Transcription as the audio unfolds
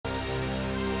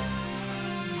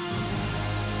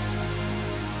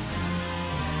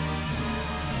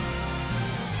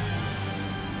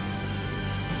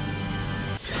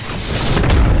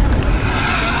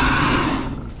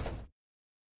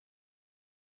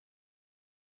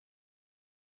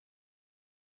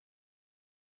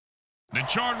The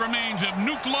chart remains of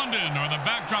Nuked London are the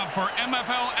backdrop for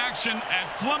MFL action at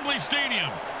Phlembly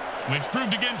Stadium, which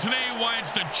proved again today why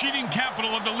it's the cheating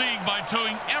capital of the league by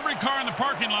towing every car in the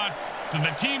parking lot to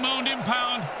the team-owned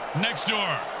impound next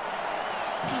door.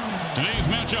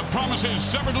 Today's matchup promises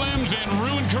severed limbs and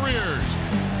ruined careers.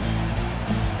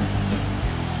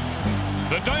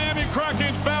 The Diami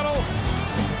Krakens battle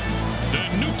the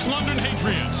Nuked London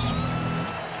Hatriots.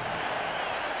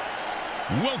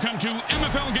 Welcome to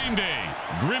MFL Game Day.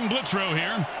 Grim Blitzrow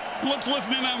here. Let's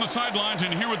listen in on the sidelines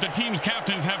and hear what the team's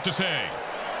captains have to say.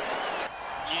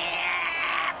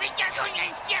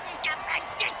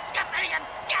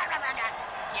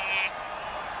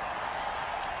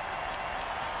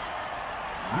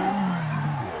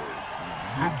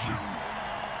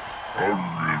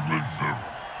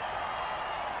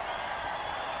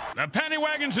 The paddy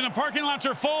wagons in the parking lots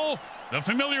are full. The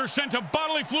familiar scent of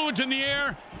bodily fluids in the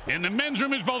air. And the men's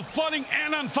room is both flooding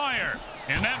and on fire.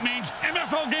 And that means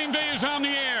MFL Game Day is on the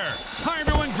air. Hi,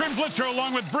 everyone. Grim Blitzrow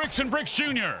along with Bricks and Bricks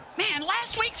Jr. Man,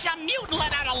 last week some mutant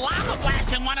let out a lava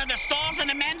blast in one of the stalls in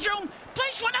the men's room.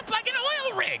 Place went up like an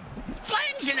oil rig.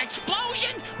 Flames and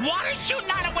explosions, water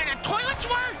shooting out of where the toilets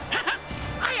were.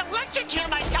 I electrocuted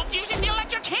myself using the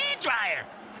electric hand dryer.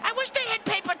 I wish they had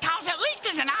paper towels at least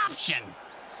as an option.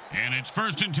 And it's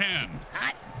 1st and 10.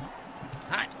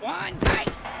 Hot one, hot.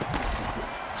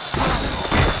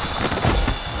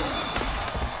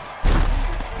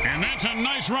 And that's a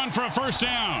nice run for a first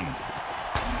down.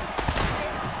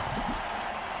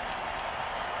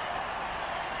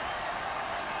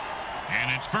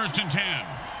 And it's 1st and 10.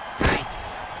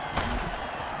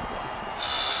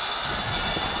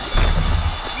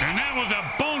 And that was a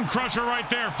bone crusher right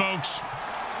there, folks.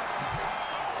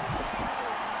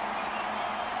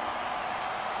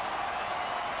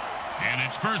 And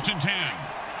it's 1st and 10.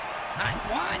 Hot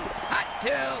one, hot two,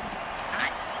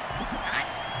 hot.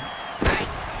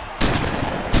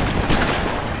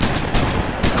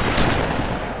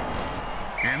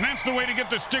 And that's the way to get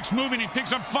the sticks moving. He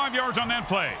picks up 5 yards on that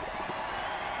play.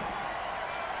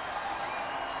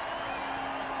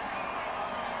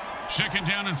 Second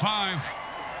down and 5.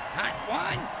 Hot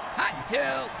one, hot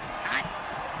two, hot.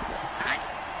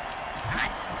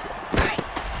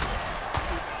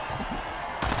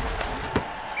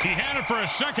 He had it for a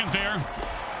second there.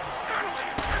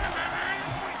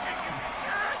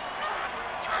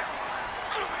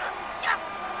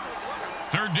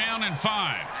 Third down and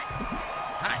 5.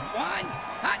 Hot one,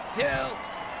 hot two,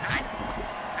 hot.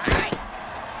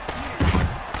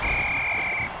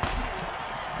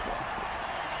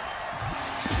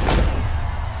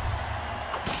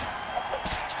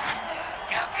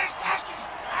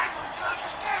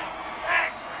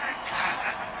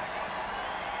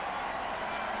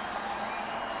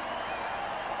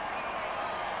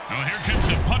 Well, here comes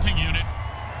the punting unit.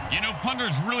 You know,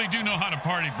 punters really do know how to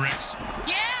party, Bricks.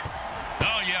 Yeah?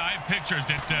 Oh, yeah, I have pictures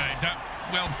that,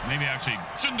 well, maybe I actually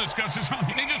shouldn't discuss this.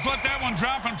 They just let that one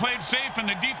drop and played safe, and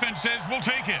the defense says, we'll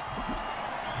take it.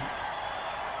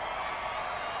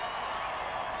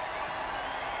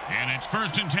 And it's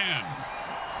 1st and 10.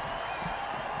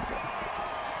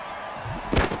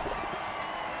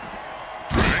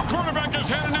 The quarterback has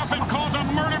had enough and calls a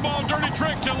murder ball dirty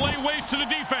trick to lay waste to the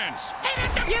defense.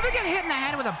 You ever get hit in the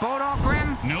head with a bulldog,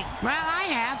 Grim? Nope. Well, I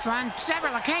have on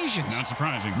several occasions. Not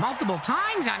surprising. Multiple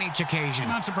times on each occasion.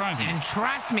 Not surprising. And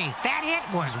trust me, that hit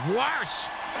was worse.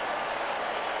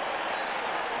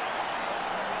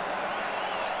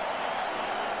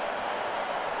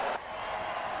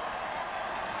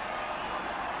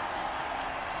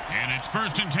 And it's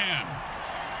 1st and 10.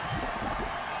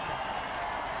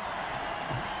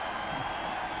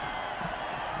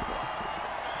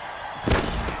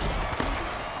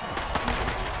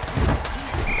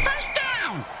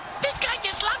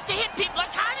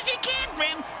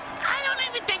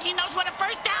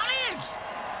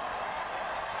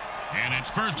 And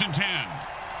it's 1st and 10.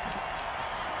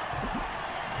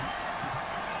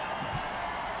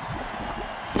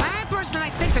 I personally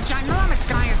think the ginormous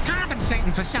guy is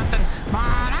compensating for something, but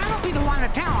I won't be the one to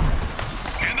tell him.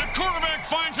 And the quarterback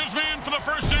finds his man for the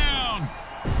first down.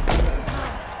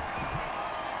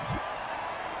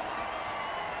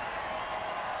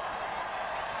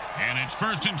 And it's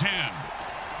 1st and 10.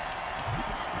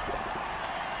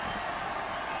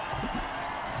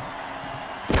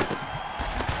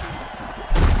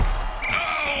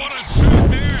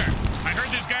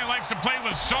 To play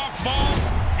with soft balls,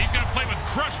 he's going to play with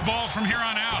crushed balls from here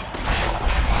on out.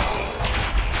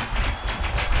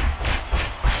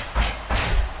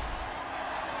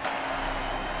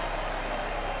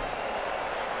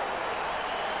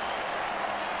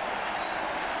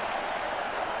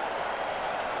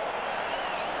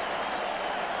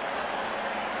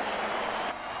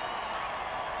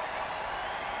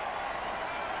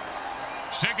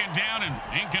 Second down and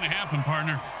ain't going to happen,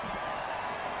 partner.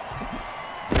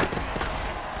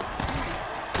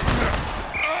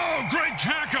 Oh, great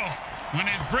tackle. When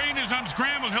his brain is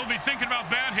unscrambled, he'll be thinking about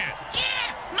that hit.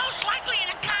 Yeah, most likely in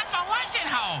a convalescent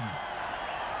home.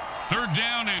 Third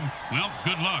down and, well,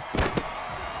 good luck.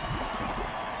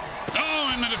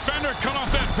 Oh, and the defender cut off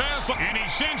that pass, and he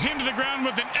sends him to the ground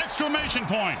with an exclamation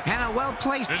point. And a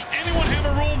well-placed... Does anyone have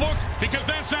a rule book? Because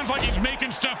that sounds like he's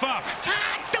making stuff up.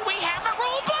 Do we have a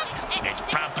rule book? It's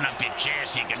propping up your chair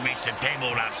so you can reach the table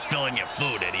without spilling your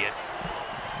food, idiot.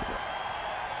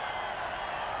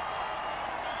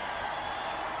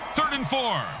 Third and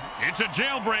 4. It's a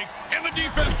jailbreak, and the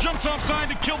defense jumps offside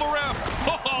to kill the ref.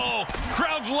 Oh,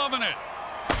 crowd's loving it.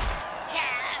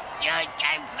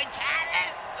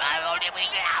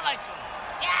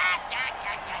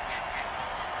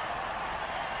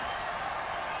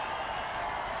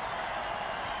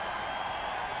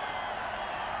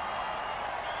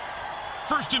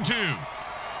 First and 2.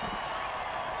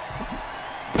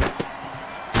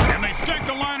 And they stack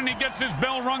the line, and he gets his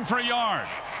bell rung for a yard.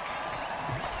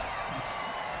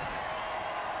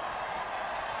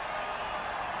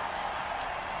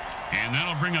 And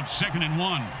that'll bring up 2nd and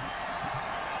 1.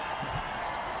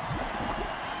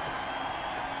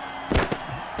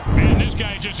 And this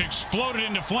guy just exploded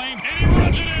into flames, and he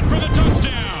runs it in for the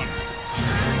touchdown.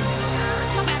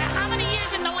 No matter how many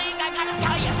years in the league, I gotta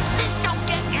tell you, this don't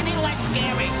get any less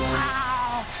scary. Wow.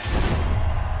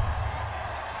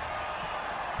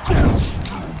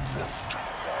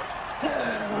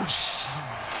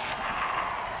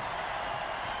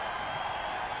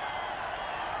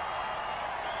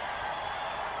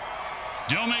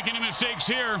 Don't make any mistakes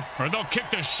here, or they'll kick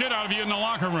the shit out of you in the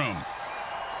locker room.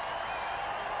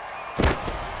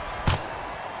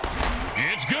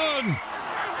 It's good.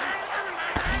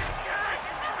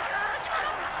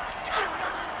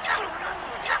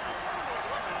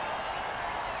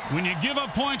 When you give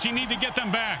up points, you need to get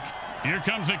them back. Here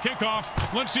comes the kickoff.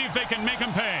 Let's see if they can make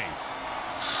them pay.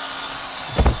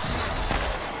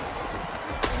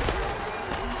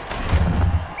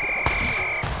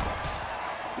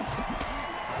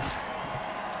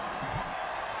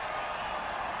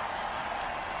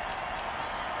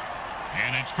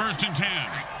 And it's 1st and 10.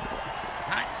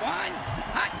 Hot 1,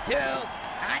 hot 2,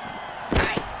 hot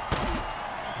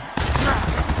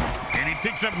 3. And he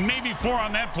picks up maybe 4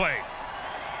 on that play.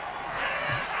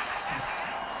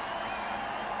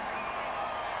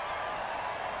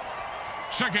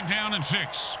 Second down and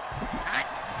 6. Hot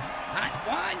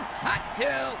 1, hot 2,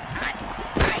 hot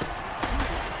 3.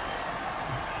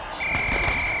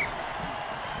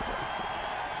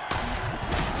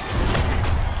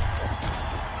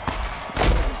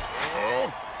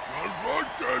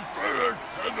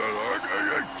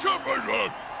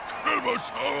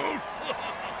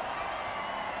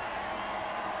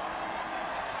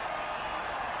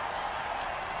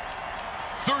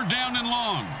 Third down and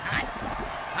long. Hot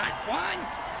 1,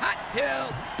 hot 2,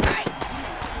 hot.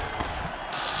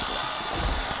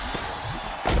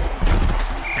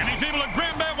 And he's able to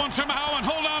grab that one somehow and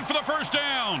hold on for the first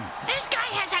down. This guy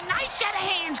has a nice set of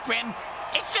hands, Grim.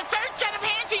 It's the third set of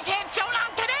hands he's had sewn on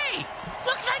today.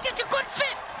 Looks like it's a good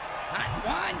fit. Hot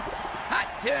 1, hot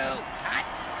 2, hot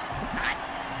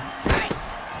 3.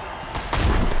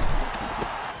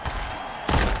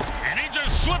 And he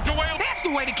just slipped away. That's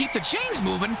the way to keep the chains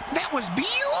moving. That was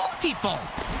beautiful.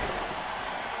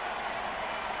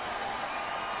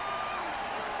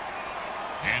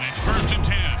 And it's 1st and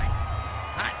 10.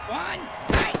 Hot 1,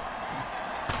 hot.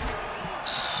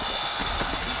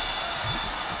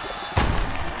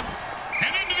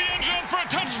 And into the end zone for a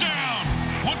touchdown.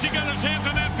 Once he got his hands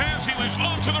on that pass, he was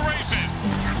off to the races.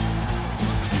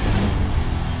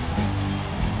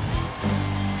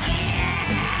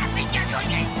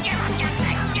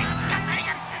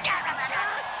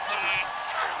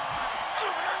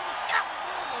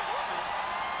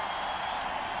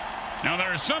 Now,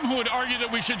 there are some who would argue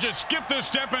that we should just skip this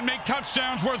step and make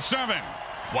touchdowns worth 7.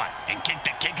 What, and kick the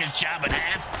kicker's job in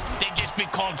half? They'd just be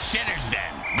called sinners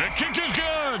then. The kick is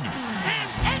good.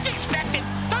 As expected,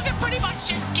 those are pretty much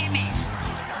just gimmies.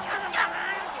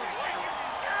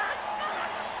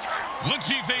 Let's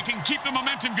see if they can keep the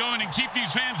momentum going and keep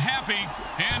these fans happy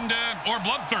and or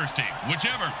bloodthirsty,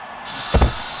 whichever.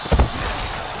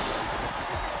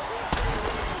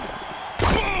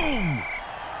 Boom!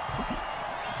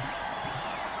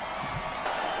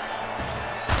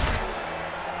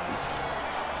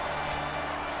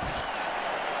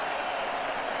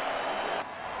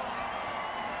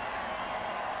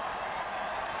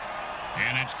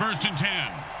 And it's 1st and 10.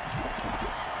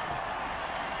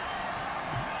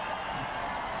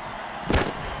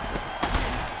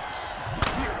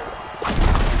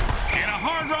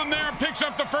 run there, picks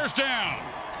up the first down.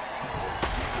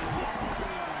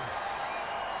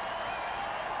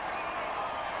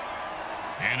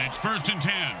 And it's 1st and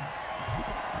 10.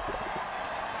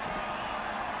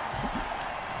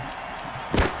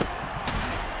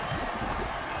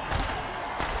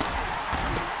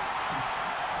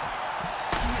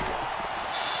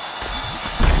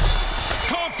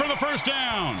 Caught for the first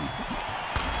down.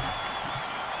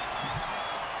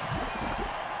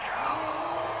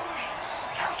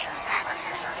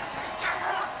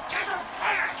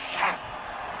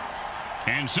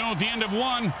 And so at the end of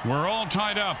one, we're all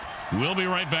tied up. We'll be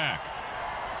right back.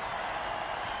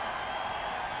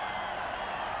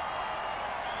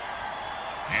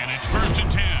 And it's 1st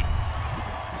and 10.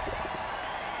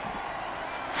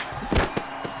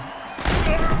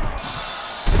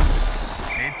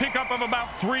 A pickup of about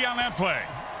 3 on that play.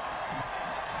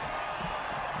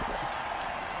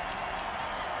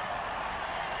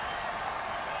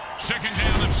 Second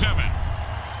down and 7.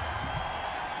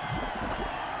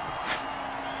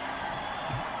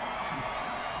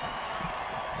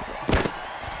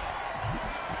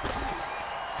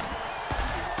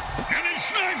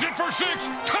 Snags it for 6.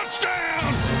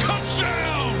 Touchdown!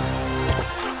 Touchdown!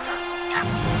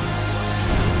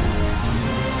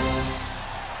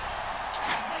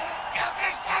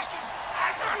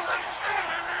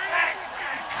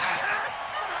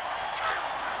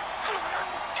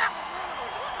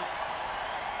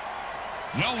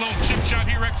 Well, little chip shot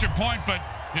here, extra point, but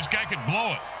this guy could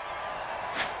blow it.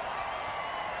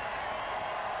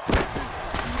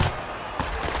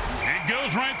 It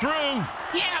goes right through.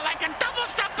 Yeah, like a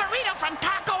double-stuffed burrito from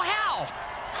Taco Hell.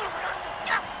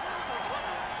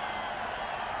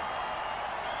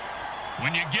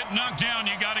 When you get knocked down,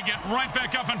 you got to get right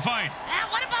back up and fight.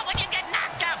 What about when you get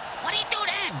knocked up? What do you do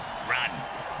then? Run.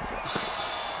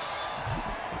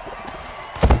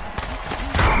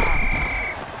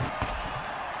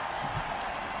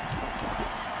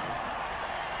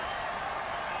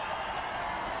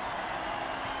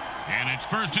 And it's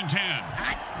 1st and 10.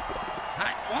 Hot.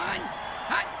 Hot 1.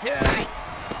 Hot 2.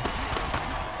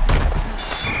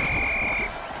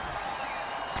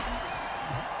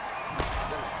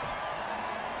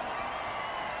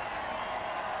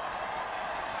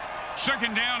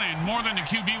 Second down and more than the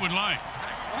QB would like.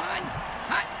 Hot 1.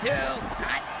 Hot 2.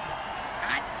 Hot.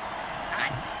 Hot.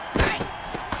 Hot.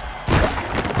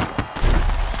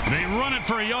 They run it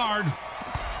for a yard.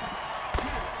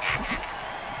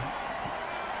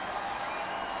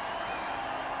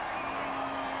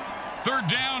 Third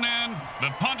down, and the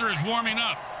punter is warming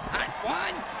up. Hot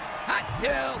 1. Hot 2.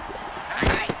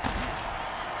 Hot.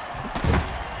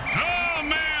 Oh,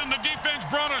 man, the defense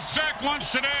brought a sack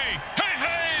lunch today.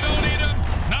 Hey, don't eat him.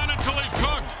 Not until he's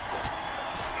cooked.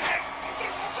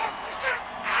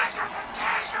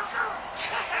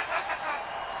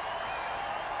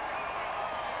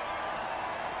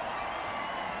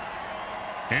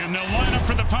 And they'll line up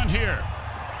for the punt here.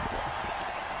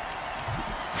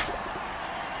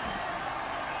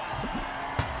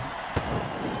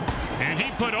 And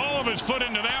he put all of his foot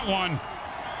into that one.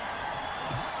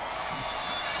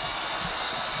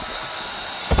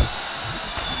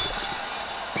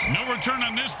 No return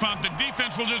on this punt. The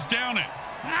defense will just down it.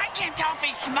 I can't tell if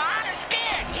he's smart or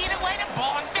scared. Either way, the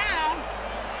ball is down.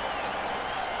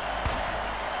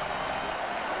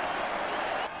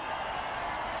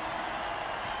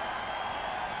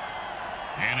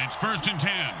 And it's 1st and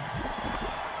 10.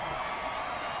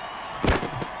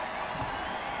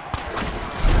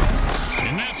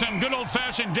 And that's some good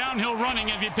old-fashioned downhill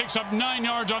running as he picks up 9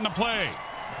 yards on the play.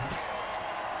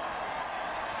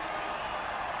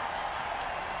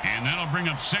 And that'll bring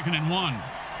up 2nd and 1.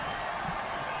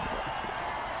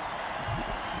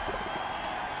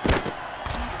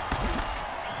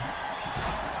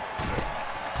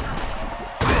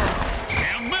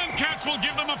 And then catch will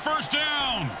give them a first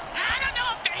down. I don't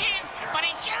know if they're his, but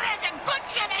he sure has a good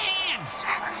set of hands.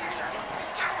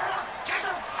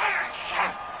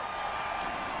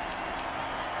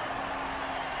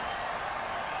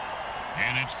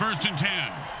 And it's 1st and 10.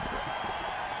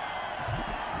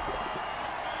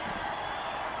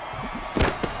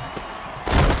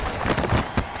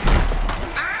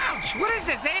 Ouch! What is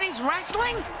this, 80s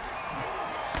wrestling?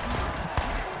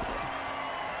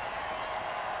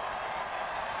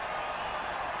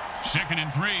 Second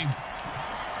and 3.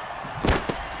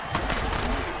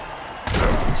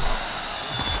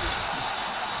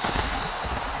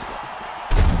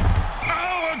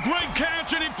 Oh, a great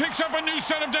catch, and he picks up a new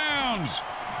set of downs.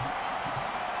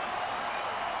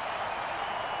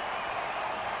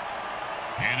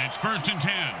 And it's 1st and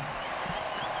 10.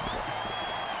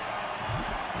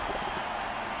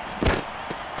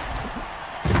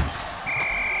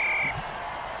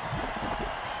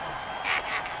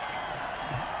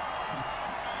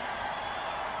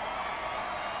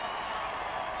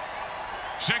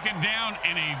 second down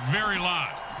and a very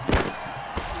lot.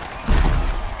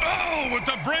 Oh, with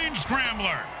the brain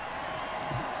scrambler.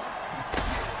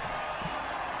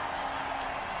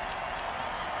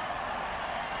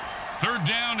 Third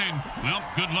down and, well,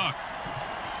 good luck.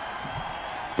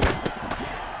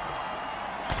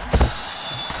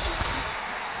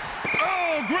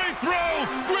 Oh, great throw,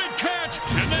 great catch,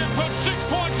 and then put 6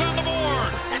 points on the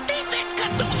board. The defense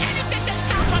couldn't do anything to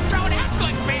stop a throw that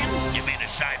good, man. You mean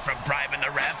aside from bribing the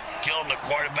ref, killing the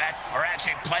quarterback, or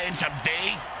actually playing some D?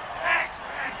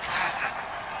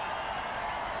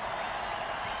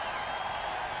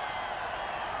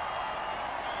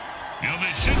 You know,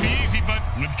 this should be easy, but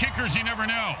with kickers, you never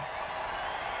know.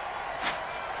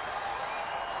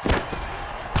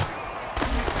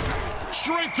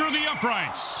 Straight through the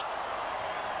uprights.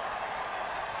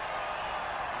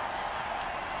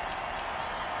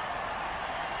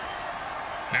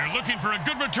 They're looking for a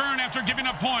good return after giving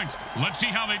up points. Let's see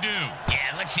how they do.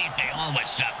 Yeah, let's see if they always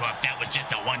suck or if that was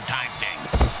just a one-time thing.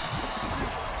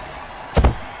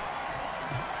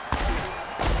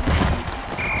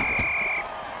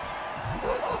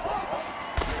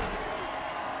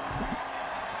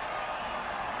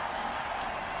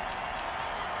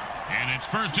 And it's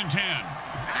 1st and 10.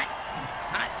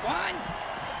 Hot one.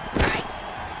 Right.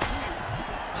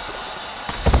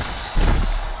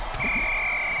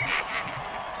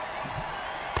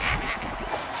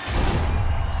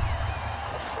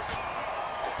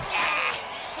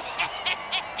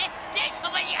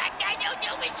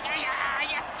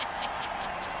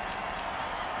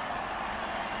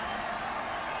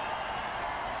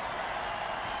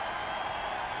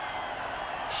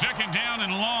 Second down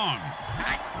and long.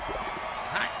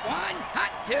 Hot one,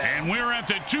 hot two. And we're at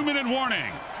the 2-minute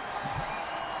warning.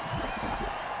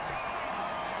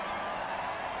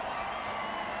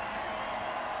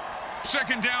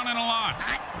 Second down and a lot.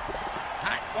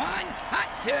 Hot one, hot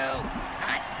two.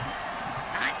 Hot,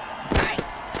 right.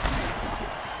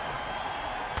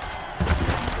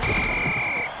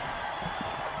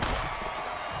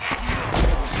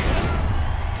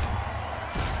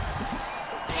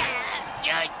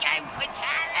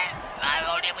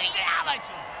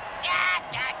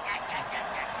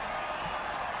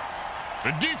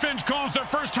 The defense calls their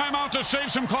first timeout to save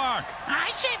some clock.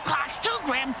 I save clocks too,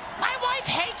 Grim. My wife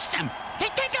hates them. They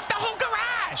take up the whole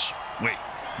garage. Wait,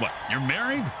 what? You're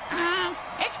married?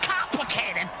 It's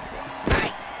complicated.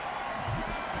 Right.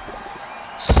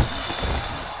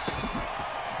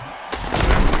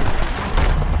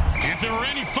 If there were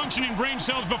any functioning brain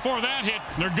cells before that hit,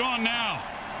 they're gone now.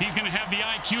 He's going to have the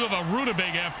IQ of a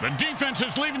rutabaga. The defense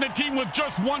is leaving the team with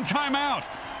just one timeout,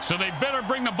 so they better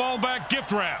bring the ball back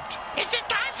gift-wrapped. Is it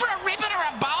time for a ribbon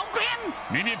or a bow, Grim?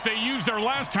 Maybe if they used their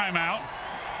last timeout.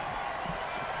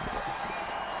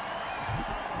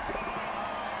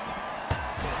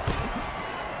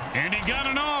 And he got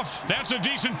it off. That's a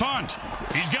decent punt.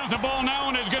 He's got the ball now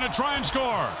and is going to try and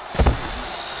score.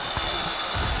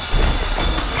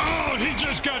 Oh, he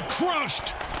just got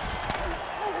crushed.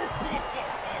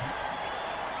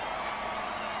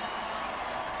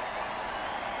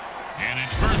 And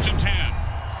it's 1st and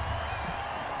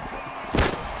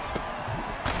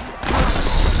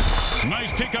 10.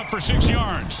 Nice pickup for 6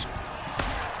 yards.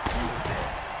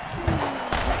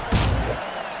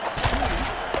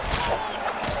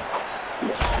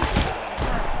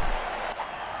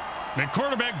 The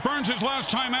quarterback burns his last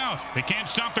time out. They can't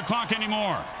stop the clock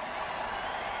anymore.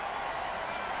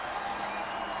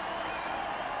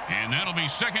 And that'll be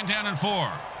 2nd down and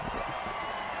 4.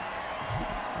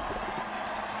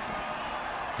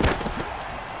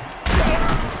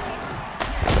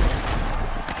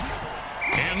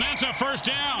 And that's a 1st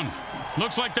down.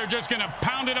 Looks like they're just going to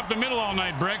pound it up the middle all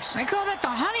night, Bricks. They call that the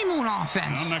honeymoon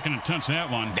offense. I'm not going to touch that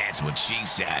one. That's what she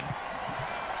said.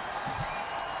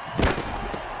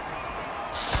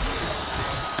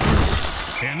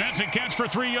 And that's a catch for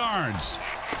 3 yards.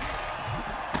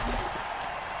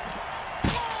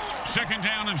 2nd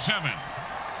down and 7.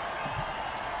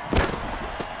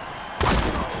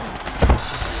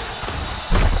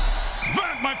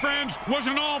 That, my friends, was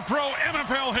an all-pro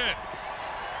MFL hit.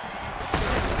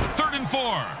 3rd and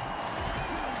 4.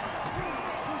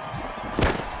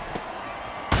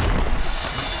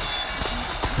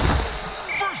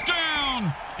 First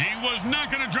down. He was not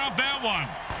going to drop that one.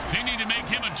 They need to make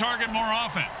him a target more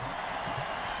often.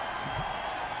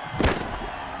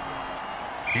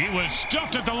 He was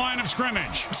stuffed at the line of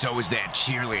scrimmage. So was that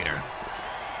cheerleader.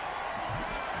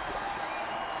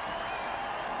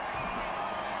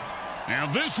 Now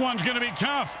this one's going to be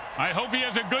tough. I hope he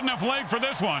has a good enough leg for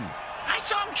this one. I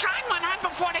saw him trying one on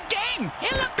before the game.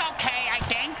 He looked okay, I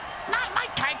think. Not my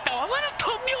type, though. A little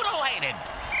too excited.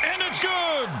 And it's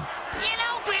good. You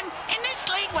know, Grim, in this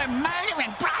league where murder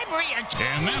and bribery are...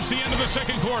 And that's the end of the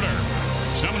second quarter.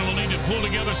 Someone will need to pull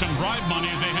together some bribe money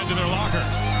as they head to their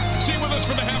lockers. Stay with us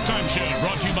for the halftime show,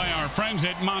 brought to you by our friends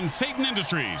at Monsatan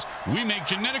Industries. We make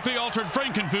genetically altered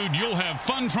frankenfood you'll have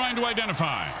fun trying to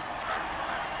identify.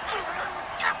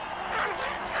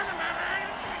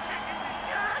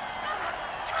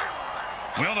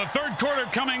 Well, the third quarter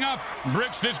coming up.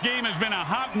 Bricks, this game has been a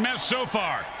hot mess so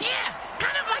far. Yeah,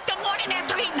 kind of like the morning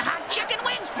after eating hot chicken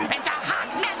wings. It's a hot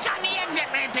mess on the exit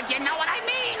ramp, if you know what I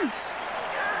mean.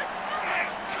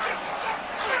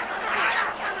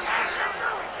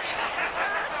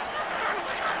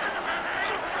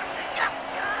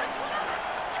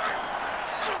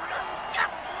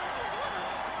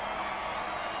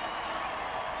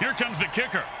 Here comes the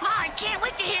kicker. Oh, I can't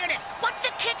wait to hear this. What's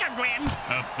the kicker, Grim?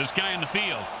 This guy in the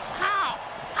field. Oh,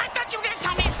 I thought you were going to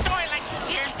tell me a story like,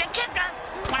 here's the kicker.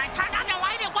 When I turned on the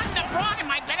light, it wasn't a broad in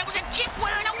my bed. It was a chick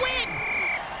wearing a wig.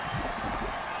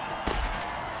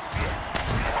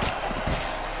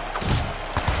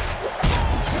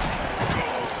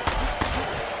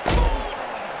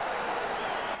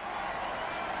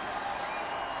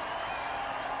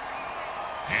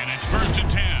 And it's 1st and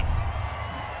 10.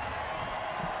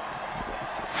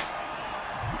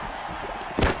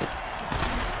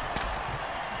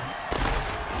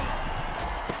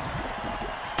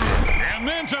 And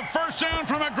then it's a first down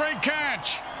from a great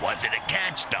catch. Was it a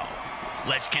catch, though?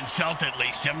 Let's consult at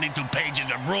least 72 pages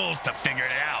of rules to figure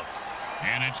it out.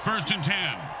 And it's 1st and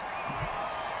 10.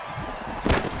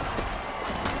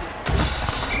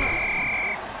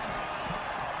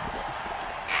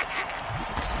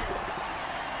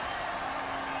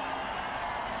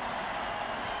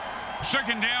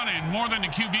 Second down and more than the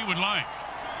QB would like.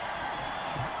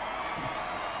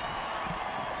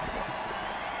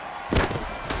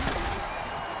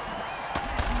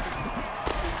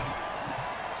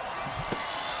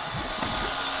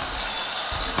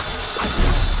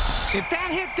 If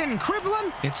that hit didn't cripple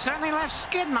him, it certainly left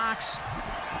skid marks.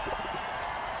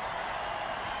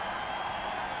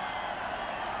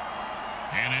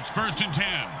 And it's 1st and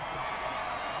 10.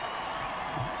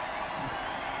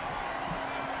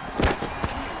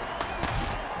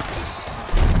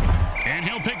 And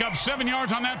he'll pick up 7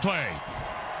 yards on that play.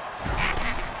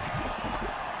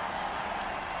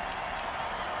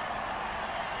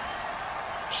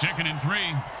 Second and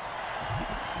 3.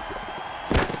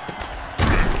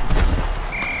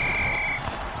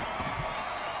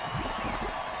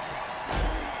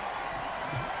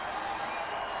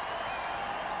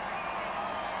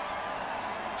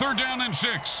 Third down and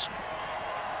 6.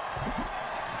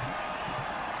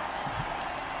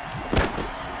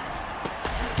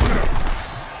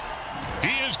 He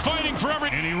is fighting for every...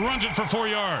 And he runs it for 4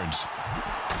 yards.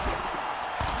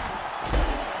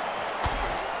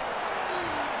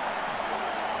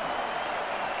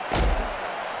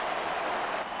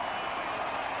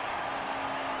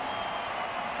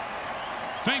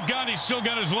 Thank God he's still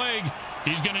got his leg.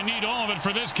 He's going to need all of it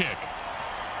for this kick.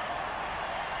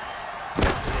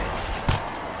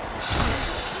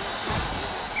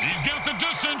 He's got the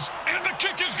distance, and the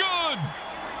kick is good.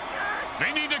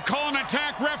 They need to call an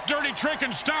attack ref dirty trick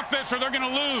and stop this, or they're going to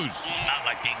lose. Not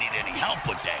like they need any help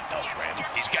with that, though, Grim.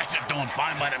 These guys are doing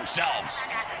fine by themselves.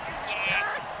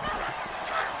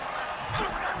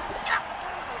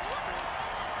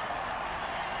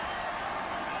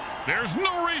 There's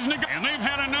no reason to go, and they've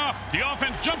had enough. The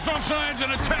offense jumps on sides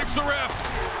and attacks the ref.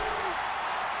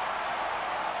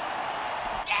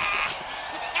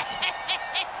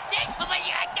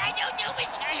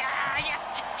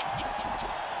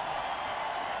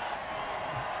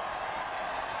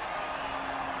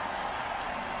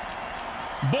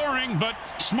 Boring, but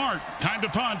smart. Time to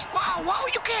punt. Whoa, whoa,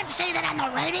 you can't say that on the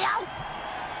radio.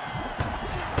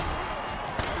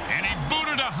 And he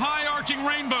booted a high arcing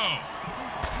rainbow.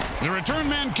 The return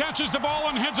man catches the ball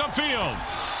and heads upfield.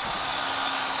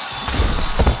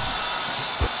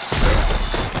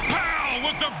 Pow!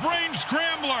 With the brain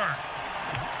scrambler.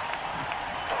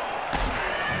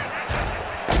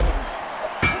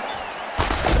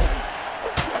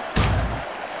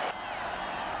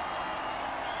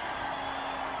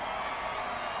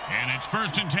 And it's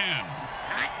 1st and 10.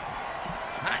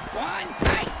 Hot one,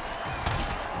 tight.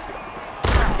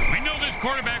 We know this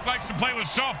quarterback likes to play with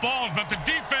soft balls, but the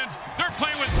defense, they're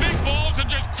playing with big balls and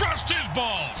just crushed his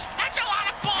balls. That's a lot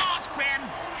of balls, Grim.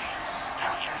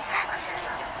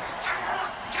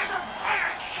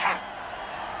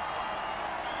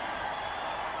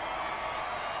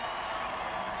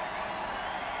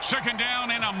 Second down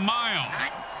and a mile.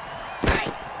 Hot,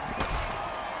 tight.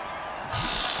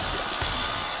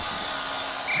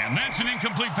 an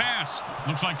incomplete pass.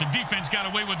 Looks like the defense got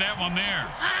away with that one there.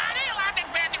 They allowed to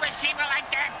grab the receiver like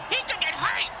that. He could get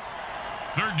hurt.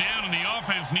 Third down, and the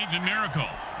offense needs a miracle.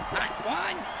 Hot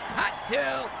one, hot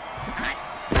two, hot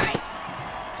three.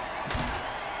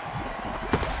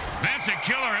 That's a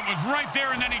killer. It was right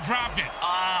there, and then he dropped it.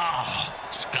 Oh,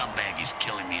 scumbag is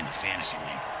killing me in the fantasy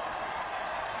league.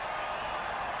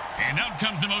 And out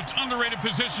comes the most underrated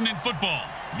position in football,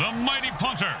 the mighty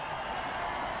punter.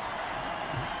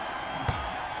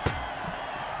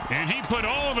 And he put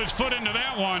all of his foot into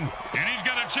that one, and he's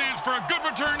got a chance for a good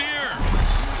return here.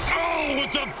 Oh,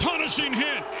 with a punishing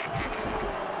hit.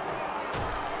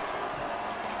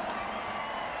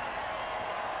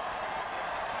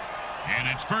 And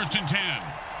it's 1st and 10.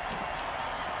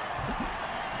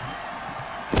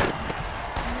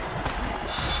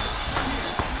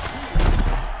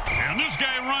 And this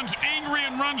guy runs angry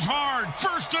and runs hard.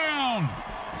 1st down.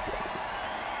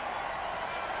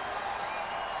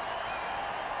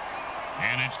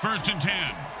 And it's 1st and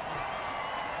 10.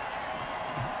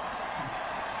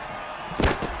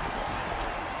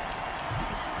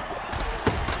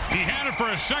 He had it for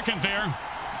a second there.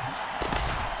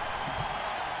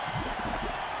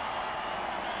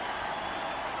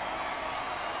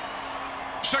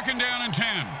 Second down and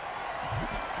 10.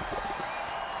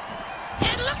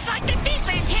 It looks like the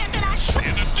defense handed us.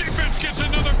 And the defense gets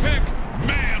another pick.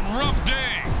 Man, rough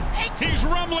day. He's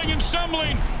rumbling and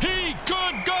stumbling. He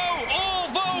could go all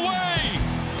the way.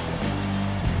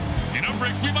 You know,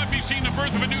 Bricks, we might be seeing the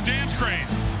birth of a new dance craze.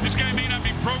 This guy may not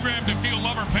be programmed to feel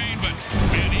love or pain, but,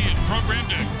 man, he is programmed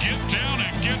to get down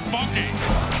and get funky.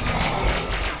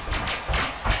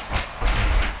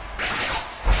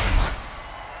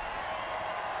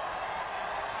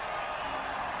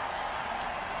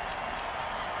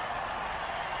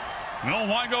 Well,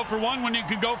 why go for one when you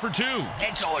can go for two?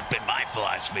 It's always been my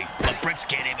philosophy, but Bricks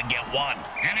can't even get one.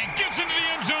 And he gets into the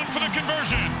end zone for the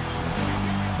conversion.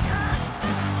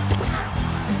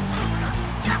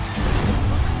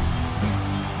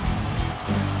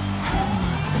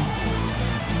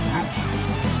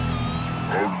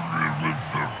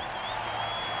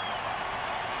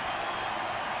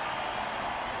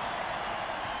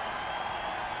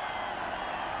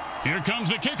 Here comes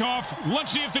the kickoff.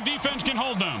 Let's see if the defense can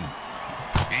hold them.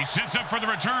 He sets up for the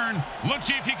return. Let's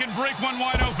see if he can break one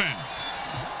wide open.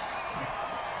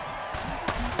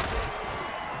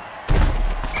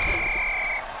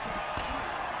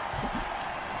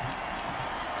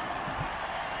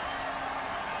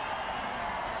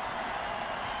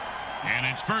 And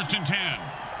it's 1st and 10.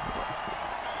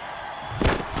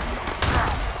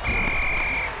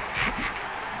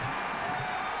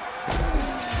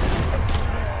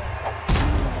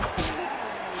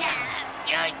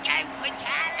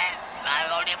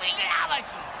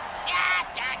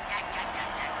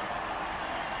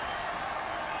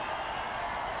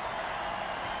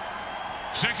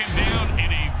 Second down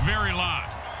in a very lot.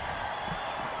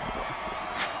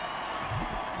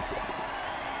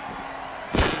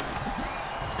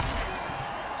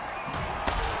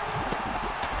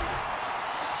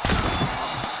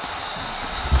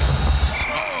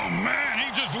 Oh, man,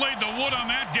 he just laid the wood on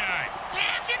that guy.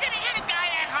 Yeah, if you're going to hit a guy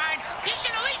that hard, you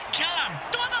should at least kill him.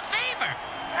 Do him a favor.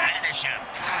 Finish him.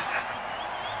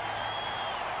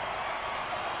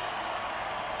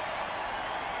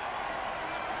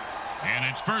 And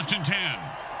it's 1st and 10.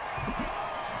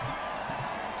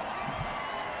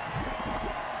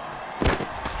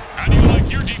 How do you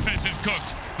like your defense is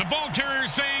cooked? The ball carrier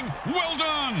is saying, well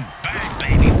done. Bang,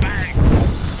 baby, bang.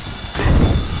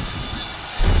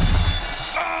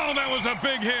 Oh, that was a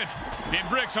big hit. Hey,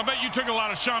 Bricks, I bet you took a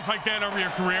lot of shots like that over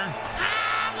your career.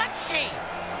 Let's see.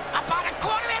 About a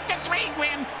quarter after 3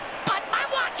 win, but my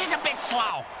watch is a bit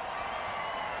slow.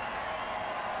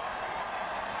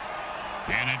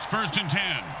 And it's 1st and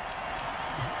 10.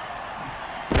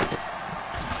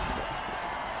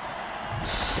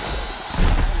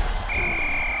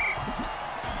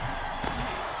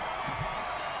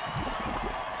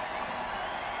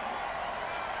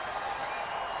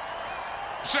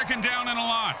 Second down and a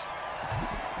lot.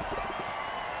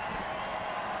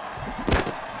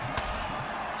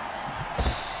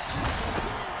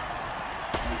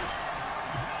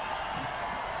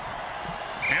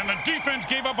 And the defense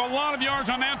gave up a lot of yards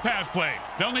on that pass play.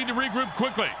 They'll need to regroup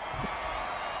quickly.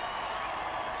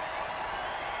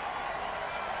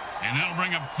 And that'll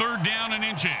bring up 3rd down and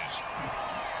inches.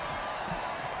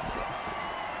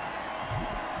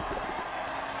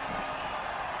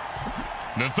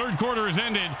 The third quarter has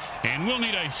ended, and we'll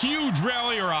need a huge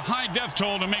rally or a high death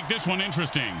toll to make this one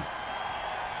interesting.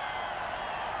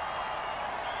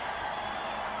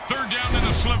 3rd down in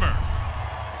the sliver.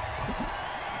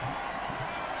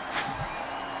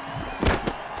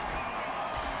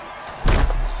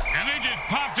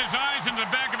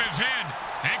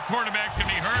 quarterback's going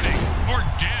to be hurting or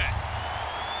dead.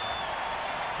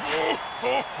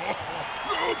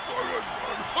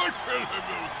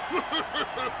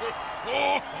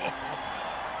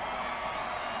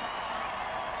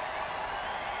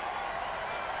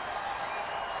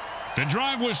 The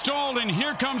drive was stalled, and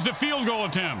here comes the field goal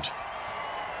attempt.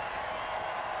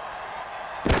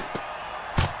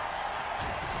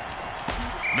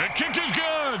 The kick is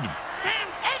good.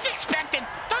 As expected,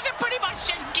 those are pretty much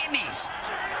just gimmies.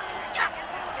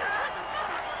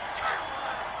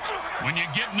 When you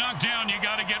get knocked down, you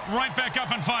got to get right back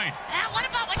up and fight. What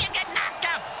about when you get knocked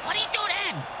up? What do you do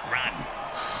then? Run.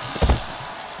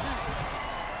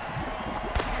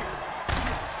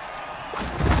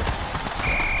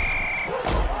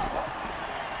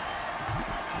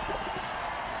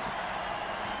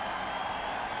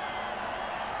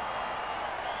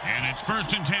 And it's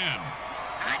 1st and 10.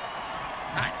 Hot.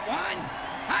 Hot 1.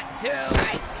 Hot 2.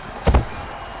 Right.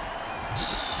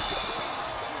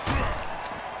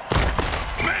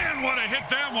 Man, what a hit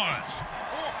that was.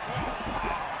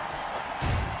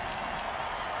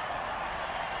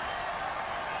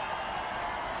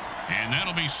 And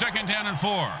that'll be 2nd down and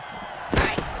 4.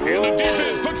 And the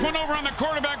defense puts one over on the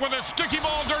quarterback with a sticky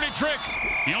ball dirty trick.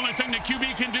 The only thing the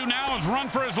QB can do now is run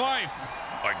for his life.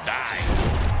 Or die.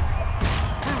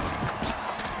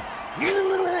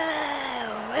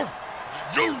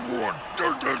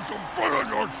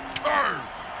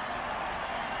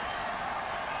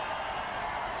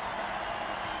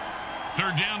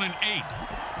 Third down and 8.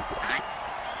 Hot.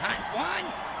 Hot 1.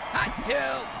 Hot 2.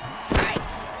 Right.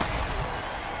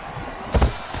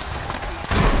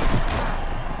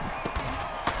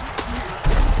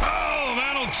 Oh,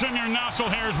 that'll trim your nostril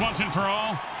hairs once and for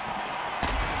all.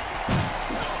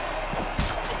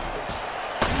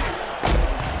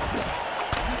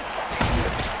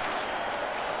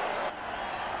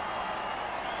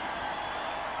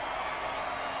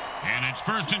 And it's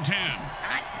 1st and 10.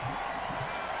 Hot.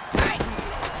 Right.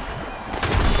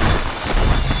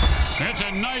 That's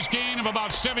a nice gain of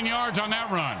about 7 yards on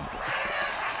that run.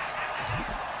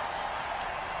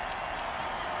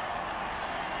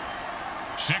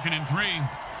 Second and 3.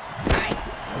 Right.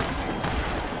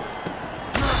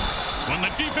 When the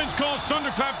defense calls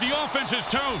thunderclap, the offense is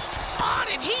toast. Oh,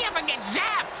 did he ever get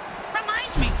zapped?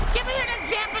 Reminds me, you ever hear that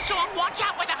Zappa song, Watch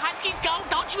Out Where the Huskies Go?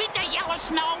 Don't you eat that yellow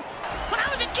snow? When I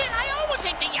was a kid, I always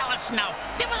ate the yellow snow.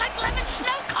 They were like lemon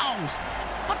snow cones.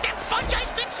 But them fudge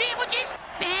ice cream sandwiches,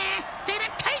 nah, they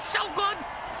didn't taste so good.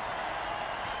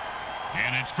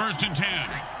 And it's 1st and 10.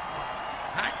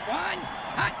 Hot 1.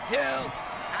 Hot 2.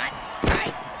 Hot.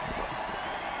 Right.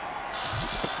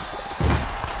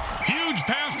 Huge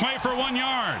pass play for 1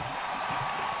 yard.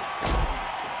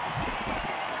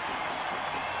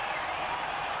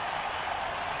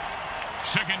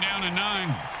 Second down and 9.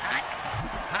 Hot.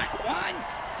 Hot 1.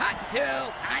 Hot 2.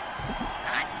 Hot.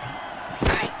 Hot.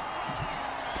 Right.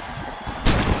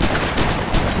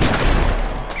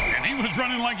 And he was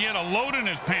running like he had a load in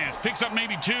his pants. Picks up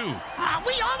maybe 2.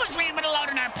 We always ran with a load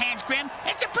in our pants, Grim.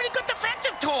 It's a pretty good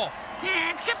defensive tool.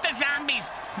 Yeah, except the zombies.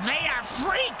 They are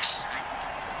freaks.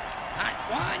 Hot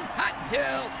 1. Hot 2.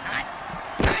 Hot.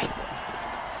 Right.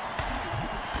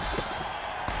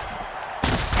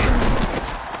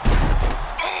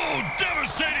 Oh,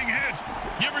 devastating hit.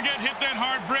 You ever get hit that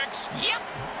hard, Bricks? Yep,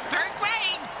 3rd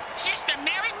grade. Sister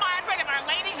Mary Margaret of Our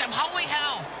Ladies of Holy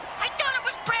Hell. I thought it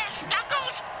was brass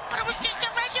knuckles, but it was just a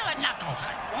regular knuckles.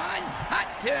 Hot 1. Hot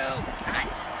 2.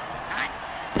 Hot. Hot.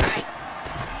 Right.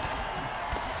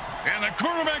 And the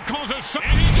quarterback calls us, and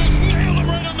he just nailed him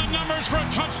right on the numbers for a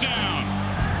touchdown.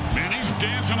 Man, he's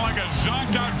dancing like a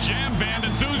zonked-out jam band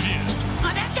enthusiast.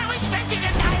 Oh, that's how he spends his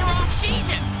entire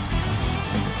off-season.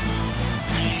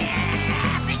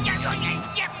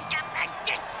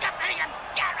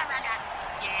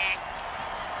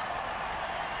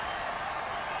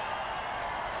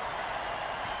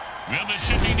 Well, this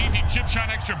should be an easy chip shot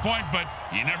extra point, but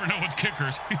you never know with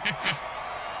kickers.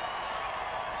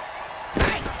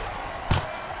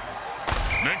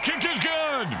 The kick is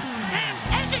good.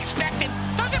 As expected,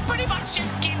 those are pretty much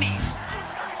just gimmies.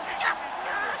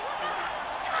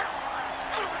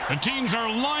 The teams are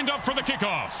lined up for the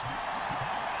kickoff.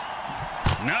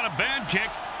 Not a bad kick,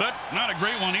 but not a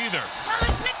great one either. Well,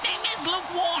 his nickname is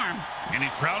Lukewarm. And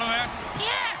he's proud of that?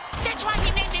 Yeah, that's why he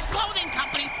named his clothing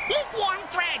company Lukewarm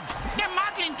Threads. Their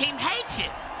marketing team hates it.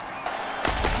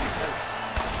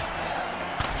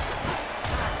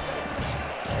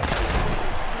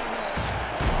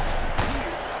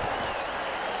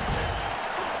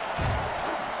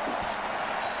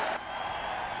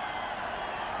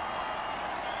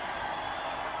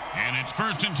 And it's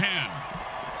 1st and 10.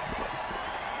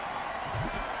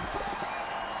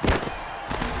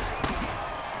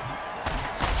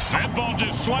 That ball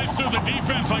just sliced through the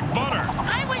defense like butter.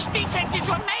 I wish defenses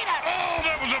were made of. Oh,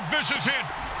 that was a vicious hit.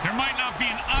 There might not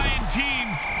be an eye in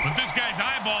team, but this guy's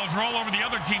eyeballs are all over the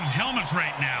other team's helmets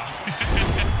right now.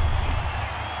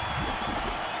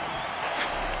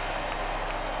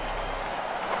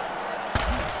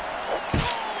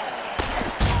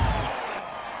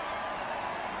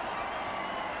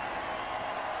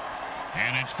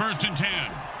 And it's 1st and 10.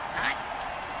 Hot.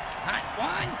 Hot 1.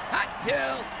 Hot 2.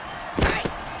 Hot.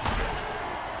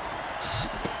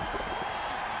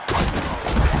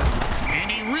 And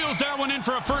he reels that one in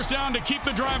for a 1st down to keep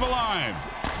the drive alive.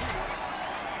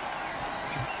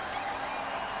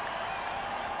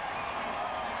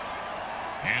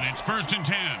 And it's 1st and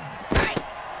 10. Hot.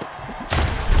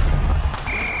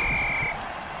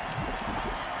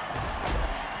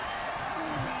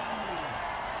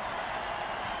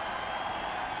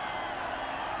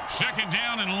 Second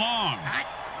down and long. Hot.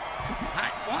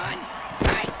 Hot 1.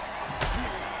 Hot.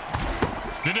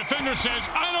 The defender says,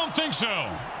 I don't think so.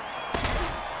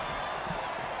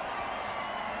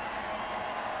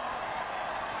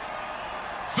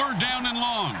 Third down and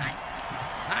long. Hot.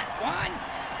 Hot 1.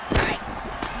 Hot.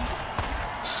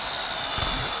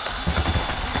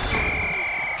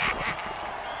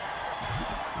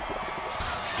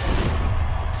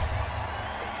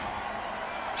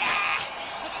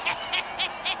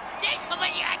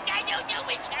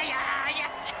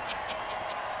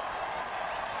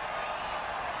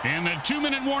 And the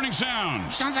 2-minute warning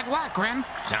sound. Sounds like what, Grim?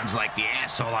 Sounds like the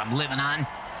asshole I'm living on.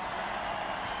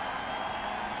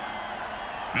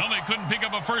 Well, they couldn't pick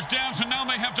up a 1st down, so now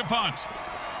they have to punt.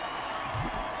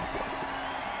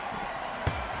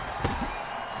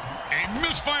 A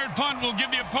misfired punt will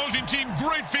give the opposing team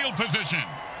great field position.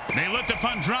 They let the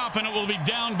punt drop, and it will be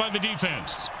downed by the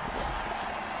defense.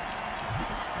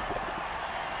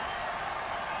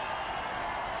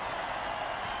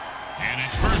 And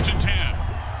it's 1st and 10.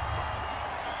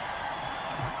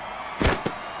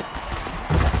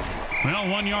 Well,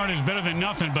 1 yard is better than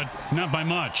nothing, but not by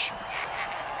much.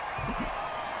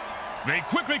 They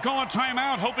quickly call a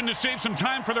timeout, hoping to save some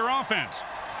time for their offense.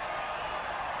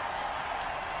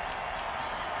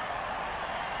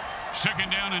 2nd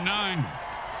down and 9.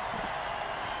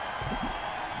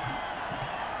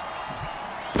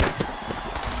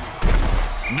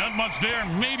 Not much there,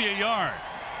 maybe a yard.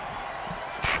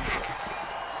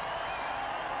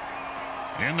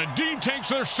 And the D takes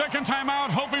their 2nd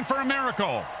timeout, hoping for a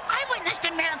miracle. I witnessed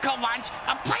a miracle once.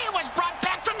 A player was brought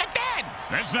back from the dead.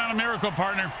 That's not a miracle,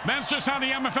 partner. That's just how the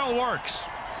MFL works.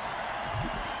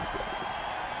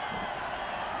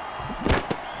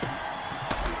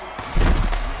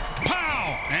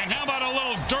 Pow! And how about a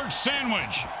little dirt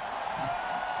sandwich?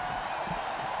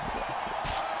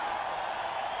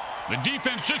 The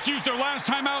defense just used their last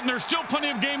timeout, and there's still plenty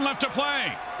of game left to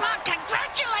play. Oh,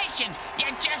 congratulations. You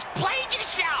just played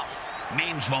yourself.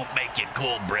 Memes won't make you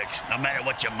cool, Bricks, no matter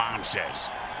what your mom says.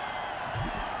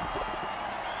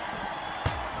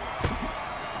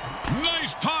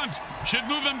 Nice punt. Should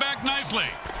move them back nicely.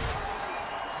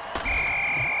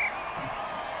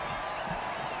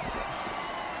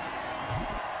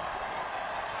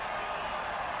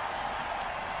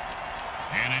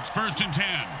 And it's 1st and 10.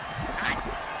 Hot.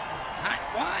 Hot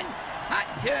 1. Hot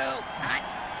 2. Hot.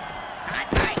 Hot.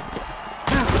 Hot.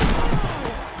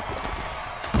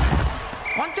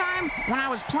 One time, when I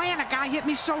was playing, a guy hit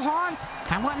me so hard,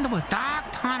 I went into a dark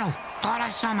tunnel. Thought I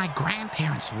saw my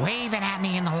grandparents waving at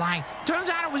me in the light. Turns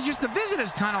out it was just the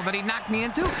visitor's tunnel that he knocked me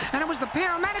into, and it was the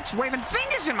paramedics waving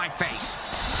fingers in my face.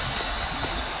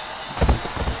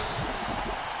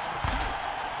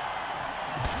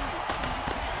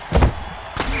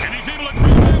 And he's able to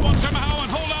grab that one somehow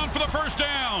and hold on for the 1st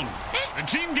down. The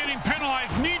team getting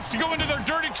penalized needs to go into their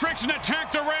dirty tricks and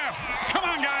attack the ref. Come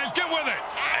on, guys, get with it.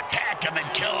 Attack him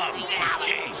and kill him.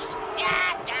 Jeez.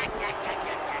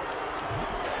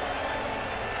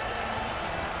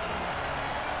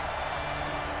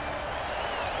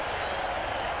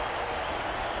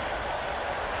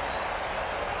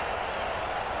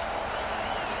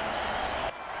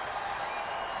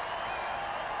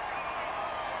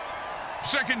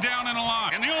 Second down and a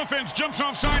lot. And the offense jumps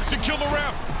off sides to kill the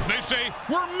ref. They say,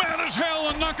 we're mad as hell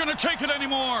and not going to take it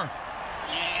anymore.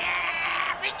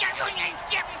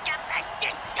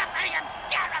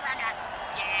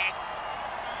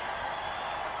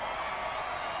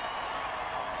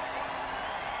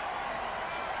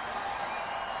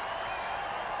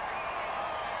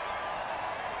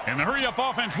 And the hurry-up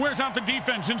offense wears out the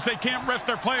defense since they can't rest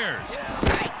their players.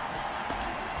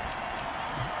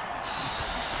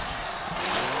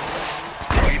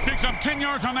 He picks up 10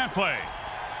 yards on that play.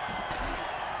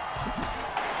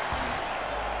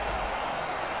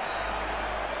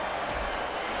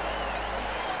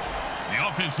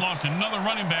 offense lost another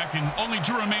running back and only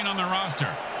 2 remain on their roster.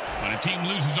 When a team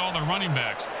loses all their running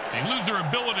backs, they lose their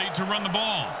ability to run the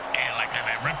ball. And like if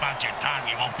I rip out your tongue,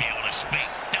 you won't be able to speak.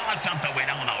 Tell us something we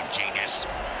don't know, genius.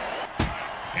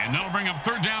 And that'll bring up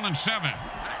 3rd down and 7.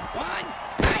 Hot 1.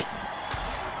 Hot.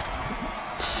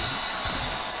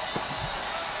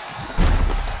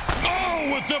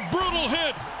 Oh, with the brutal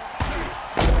hit.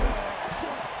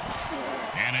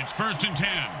 And it's 1st and 10.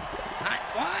 Hot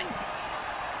 1.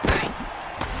 Hot.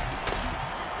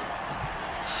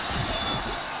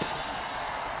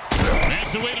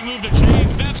 That's the way to move the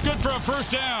chains. That's good for a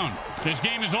 1st down. This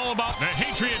game is all about the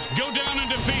Hatriots go down in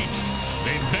defeat.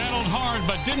 They battled hard,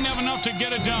 but didn't have enough to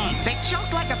get it done. They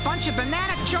choked like a bunch of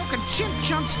banana choking chimp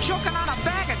chunks choking on a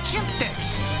bag of chimp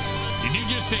dicks. Did you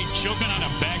just say choking on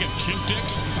a bag of chimp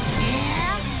dicks?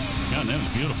 Yeah? God, that was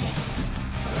beautiful.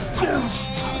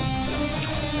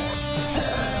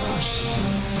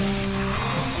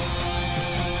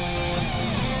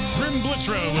 Grim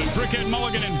Blitzrow with Brickhead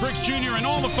Mulligan and Bricks Jr. and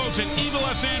all the folks at Eagle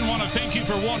SN want to thank you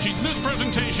for watching this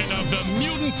presentation of the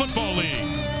Mutant Football League.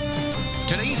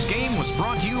 Today's game was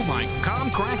brought to you by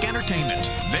Crack Entertainment.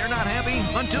 They're not happy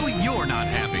until you're not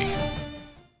happy.